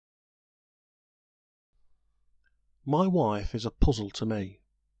My wife is a puzzle to me,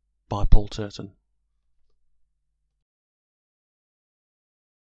 by Paul Turton.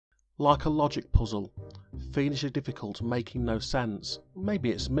 Like a logic puzzle, fiendishly difficult, making no sense.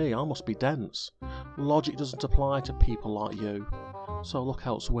 Maybe it's me, I must be dense. Logic doesn't apply to people like you, so look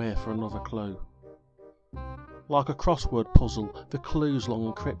elsewhere for another clue. Like a crossword puzzle, the clues long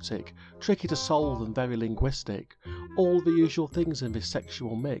and cryptic, tricky to solve and very linguistic. All the usual things in this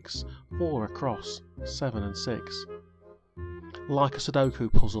sexual mix, 4 across, 7 and 6. Like a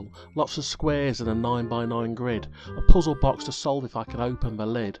Sudoku puzzle, lots of squares in a 9x9 grid, a puzzle box to solve if I can open the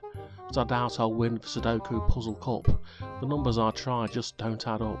lid. But I doubt I'll win the Sudoku puzzle cup, the numbers I try just don't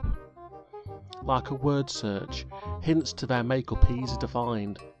add up. Like a word search, hints to their makeup easy to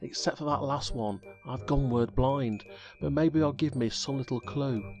find, except for that last one, I've gone word blind, but maybe they'll give me some little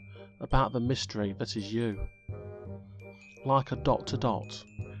clue about the mystery that is you. Like a dot to dot,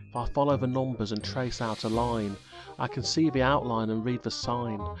 if I follow the numbers and trace out a line, I can see the outline and read the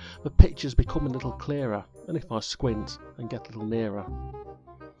sign, the pictures become a little clearer, and if I squint and get a little nearer.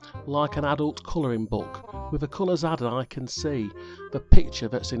 Like an adult colouring book, with the colours added I can see the picture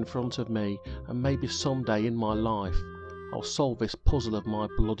that's in front of me, and maybe someday in my life I'll solve this puzzle of my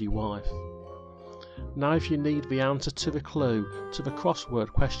bloody wife. Now if you need the answer to the clue to the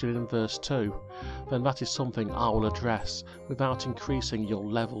crossword question in verse 2, then that is something I will address without increasing your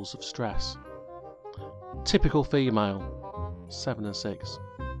levels of stress. Typical female, 7 and 6.